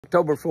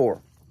October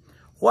 4.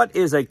 What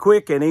is a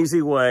quick and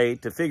easy way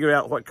to figure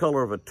out what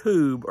color of a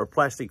tube or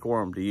plastic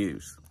worm to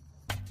use?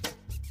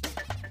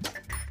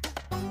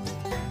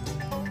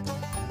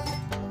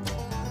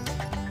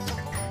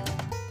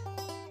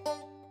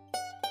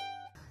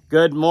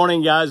 Good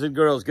morning, guys and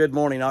girls. Good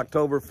morning.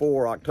 October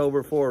 4.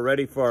 October 4,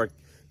 ready for our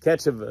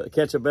Catch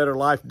a Better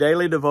Life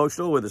Daily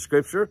Devotional with a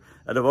scripture,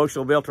 a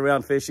devotional built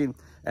around fishing,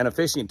 and a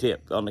fishing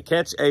tip on the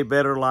Catch a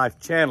Better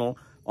Life channel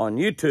on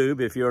YouTube.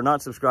 If you are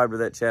not subscribed to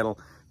that channel,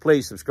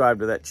 please subscribe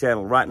to that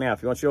channel right now.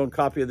 If you want your own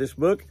copy of this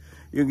book,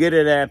 you can get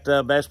it at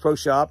Bass Pro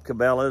Shop,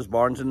 Cabela's,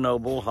 Barnes &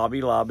 Noble,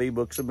 Hobby Lobby,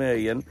 Books A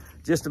Million,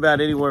 just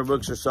about anywhere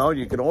books are sold.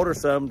 You can order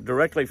some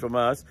directly from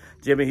us,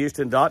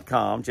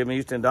 jimmyhouston.com,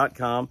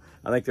 jimmyhouston.com.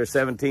 I think they're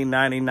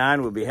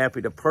 $17.99. We'll be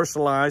happy to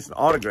personalize and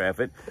autograph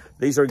it.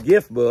 These are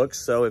gift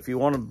books, so if you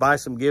want to buy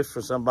some gifts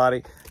for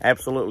somebody,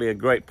 absolutely a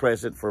great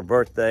present for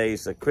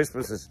birthdays.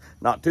 Christmas is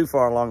not too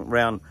far along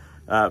around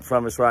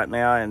from us right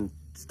now, and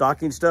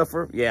stocking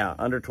stuffer, yeah,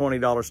 under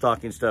 $20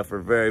 stocking stuffer,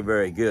 very,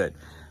 very good.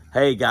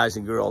 Hey, guys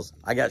and girls,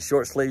 I got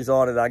short sleeves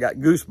on and I got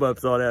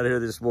goosebumps on out here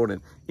this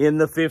morning. In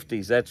the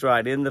 50s, that's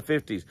right, in the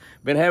 50s.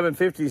 Been having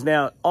 50s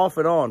now off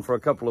and on for a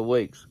couple of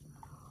weeks.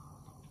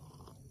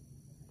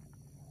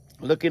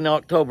 Looking at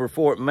October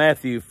 4,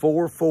 Matthew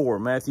 4:4,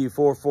 Matthew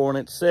 4:4, and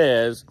it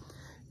says,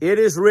 "It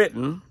is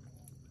written,"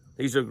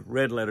 these are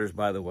red letters,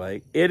 by the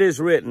way, "It is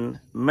written,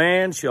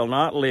 man shall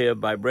not live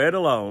by bread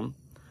alone,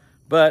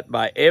 but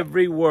by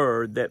every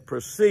word that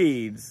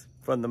proceeds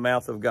from the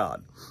mouth of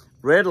God."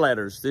 Red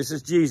letters, this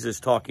is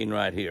Jesus talking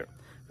right here.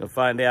 You'll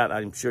find out,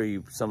 I'm sure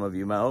some of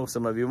you know,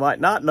 some of you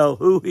might not know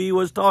who he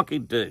was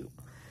talking to.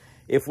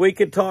 If we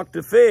could talk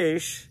to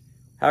fish,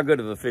 how good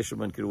of a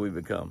fisherman could we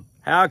become?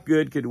 How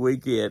good could we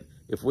get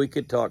if we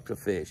could talk to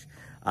fish?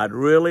 I'd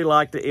really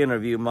like to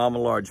interview Mama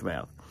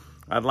Largemouth.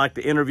 I'd like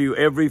to interview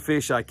every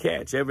fish I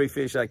catch,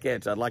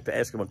 I'd like to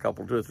ask him a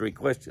couple, 2 or 3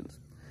 questions.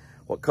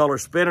 What color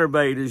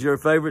spinnerbait is your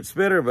favorite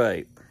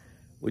spinnerbait?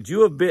 Would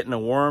you have bitten a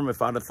worm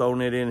if I'd have thrown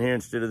it in here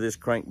instead of this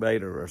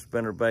crankbait or a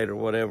spinnerbait or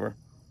whatever?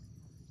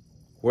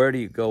 Where do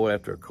you go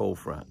after a cold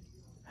front?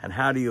 And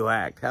how do you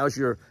act? How's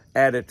your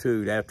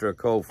attitude after a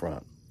cold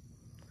front?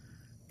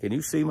 Can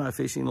you see my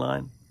fishing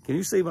line? Can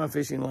you see my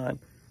fishing line?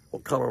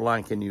 What color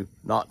line can you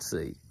not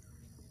see?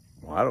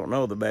 Well, I don't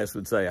know, the bass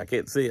would say. I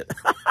can't see it.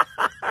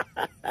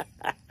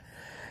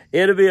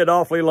 It'll be an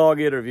awfully long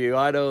interview,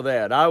 I know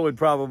that. I would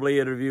probably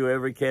interview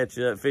every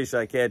fish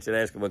I catch and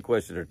ask them a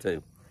question or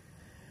two.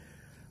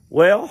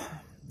 Well,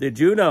 did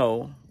you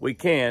know we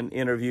can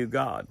interview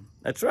God?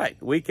 That's right.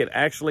 We can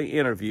actually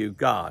interview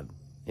God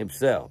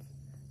himself.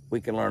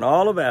 We can learn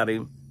all about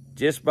him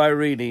just by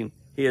reading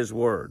his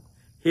word.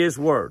 His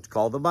word's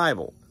called the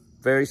Bible.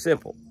 Very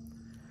simple.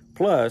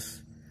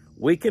 Plus,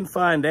 we can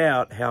find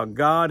out how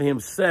God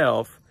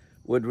himself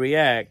would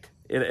react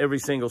in every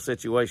single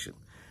situation.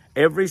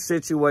 Every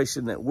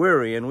situation that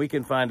we're in, we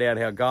can find out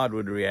how God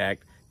would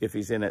react if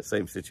he's in that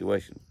same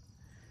situation.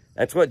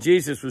 That's what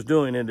Jesus was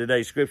doing in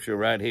today's scripture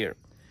right here.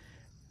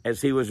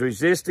 As he was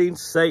resisting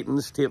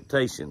Satan's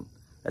temptation.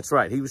 That's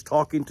right, he was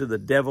talking to the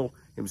devil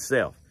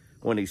himself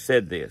when he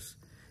said this.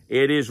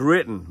 "It is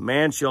written,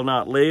 man shall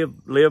not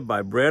live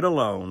by bread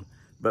alone,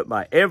 but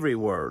by every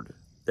word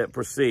that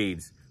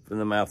proceeds from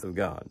the mouth of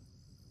God."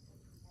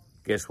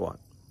 Guess what?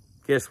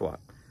 Guess what?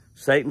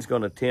 Satan's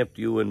going to tempt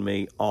you and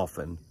me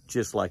often,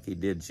 just like he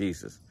did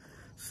Jesus.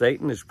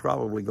 Satan is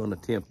probably going to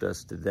tempt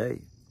us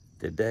today.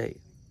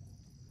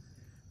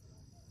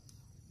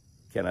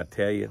 Can I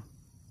tell you?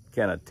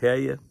 Can I tell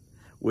you?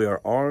 We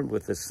are armed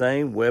with the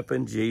same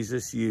weapon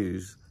Jesus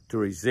used to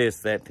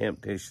resist that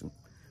temptation.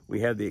 We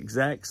have the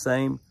exact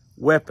same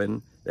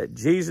weapon that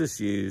Jesus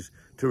used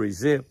to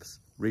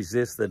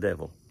resist the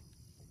devil.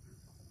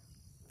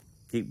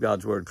 Keep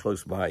God's word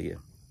close by you.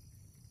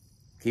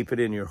 Keep it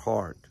in your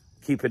heart.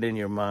 Keep it in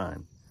your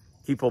mind.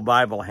 Keep a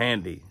Bible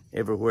handy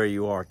everywhere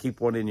you are.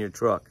 Keep one in your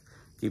truck.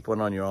 Keep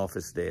one on your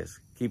office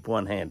desk. Keep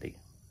one handy.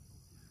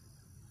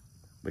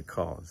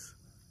 Because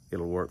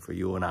it'll work for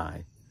you and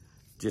I,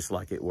 just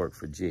like it worked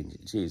for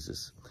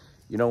Jesus.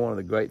 You know, one of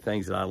the great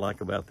things that I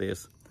like about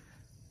this,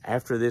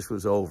 after this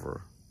was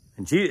over,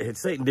 and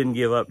Satan didn't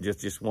give up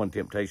just one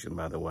temptation,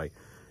 by the way.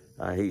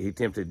 He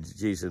tempted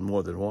Jesus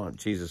more than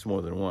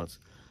once.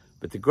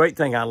 But the great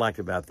thing I liked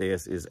about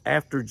this is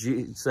after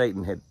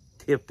Satan had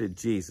tempted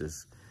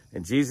Jesus,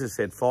 and Jesus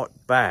had fought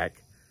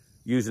back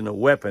using a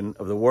weapon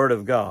of the Word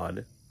of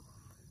God,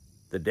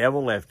 the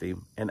devil left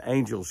him, and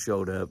angels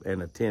showed up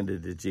and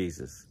attended to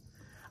Jesus.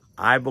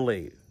 I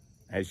believe,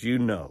 as you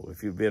know,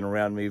 if you've been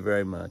around me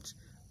very much,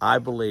 I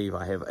believe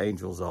I have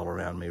angels all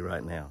around me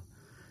right now.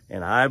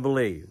 And I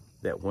believe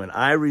that when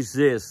I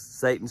resist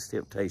Satan's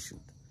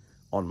temptation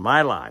on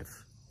my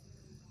life,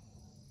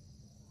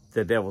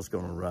 the devil's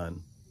going to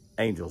run.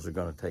 Angels are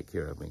going to take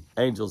care of me.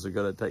 Angels are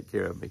going to take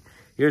care of me.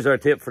 Here's our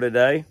tip for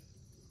today.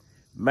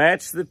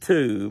 Match the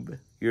tube,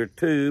 your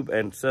tube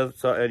and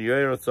your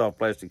aerosol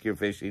plastic you're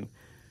fishing,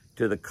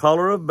 to the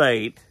color of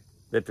bait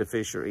that the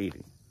fish are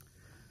eating.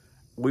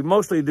 We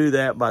mostly do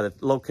that by the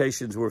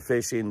locations we're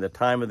fishing, the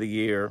time of the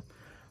year.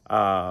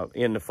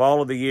 In the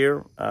fall of the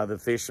year, the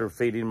fish are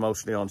feeding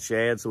mostly on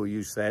shad, so we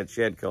use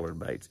shad-colored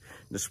baits.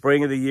 In the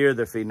spring of the year,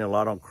 they're feeding a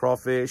lot on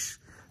crawfish.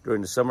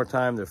 During the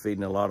summertime, they're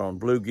feeding a lot on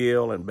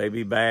bluegill and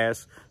baby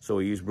bass, so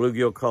we use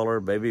bluegill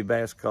color, baby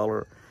bass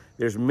color.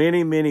 There's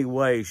many, many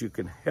ways you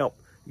can help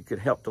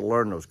to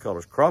learn those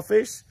colors.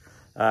 Crawfish,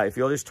 if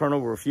you'll just turn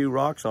over a few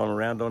rocks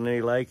around on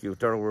any lake, you'll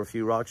turn over a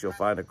few rocks, you'll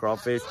find a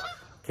crawfish.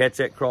 Catch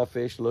that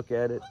crawfish, look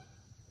at it.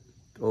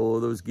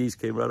 Oh, those geese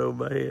came right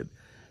over my head.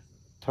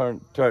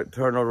 Turn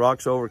the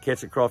rocks over,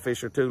 catch a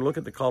crawfish or two. Look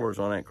at the colors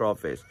on that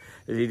crawfish.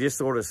 Is he just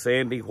sort of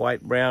sandy,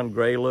 white, brown,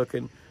 gray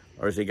looking?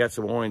 Or has he got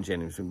some orange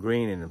in him, some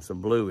green in him,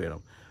 some blue in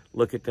him?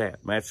 Look at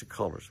that. Match the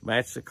colors.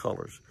 Match the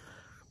colors.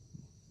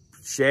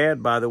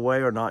 Shad, by the way,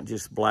 are not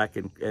just black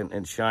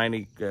and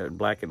shiny,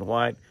 black and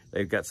white.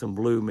 They've got some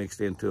blue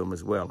mixed into them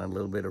as well, and a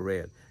little bit of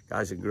red.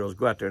 Guys and girls,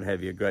 go out there and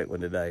have you a great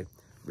one today.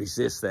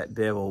 Resist that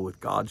devil with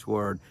God's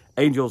word.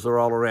 Angels are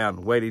all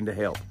around waiting to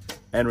help.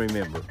 And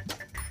remember,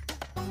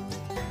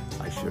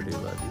 I sure do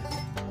love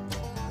you.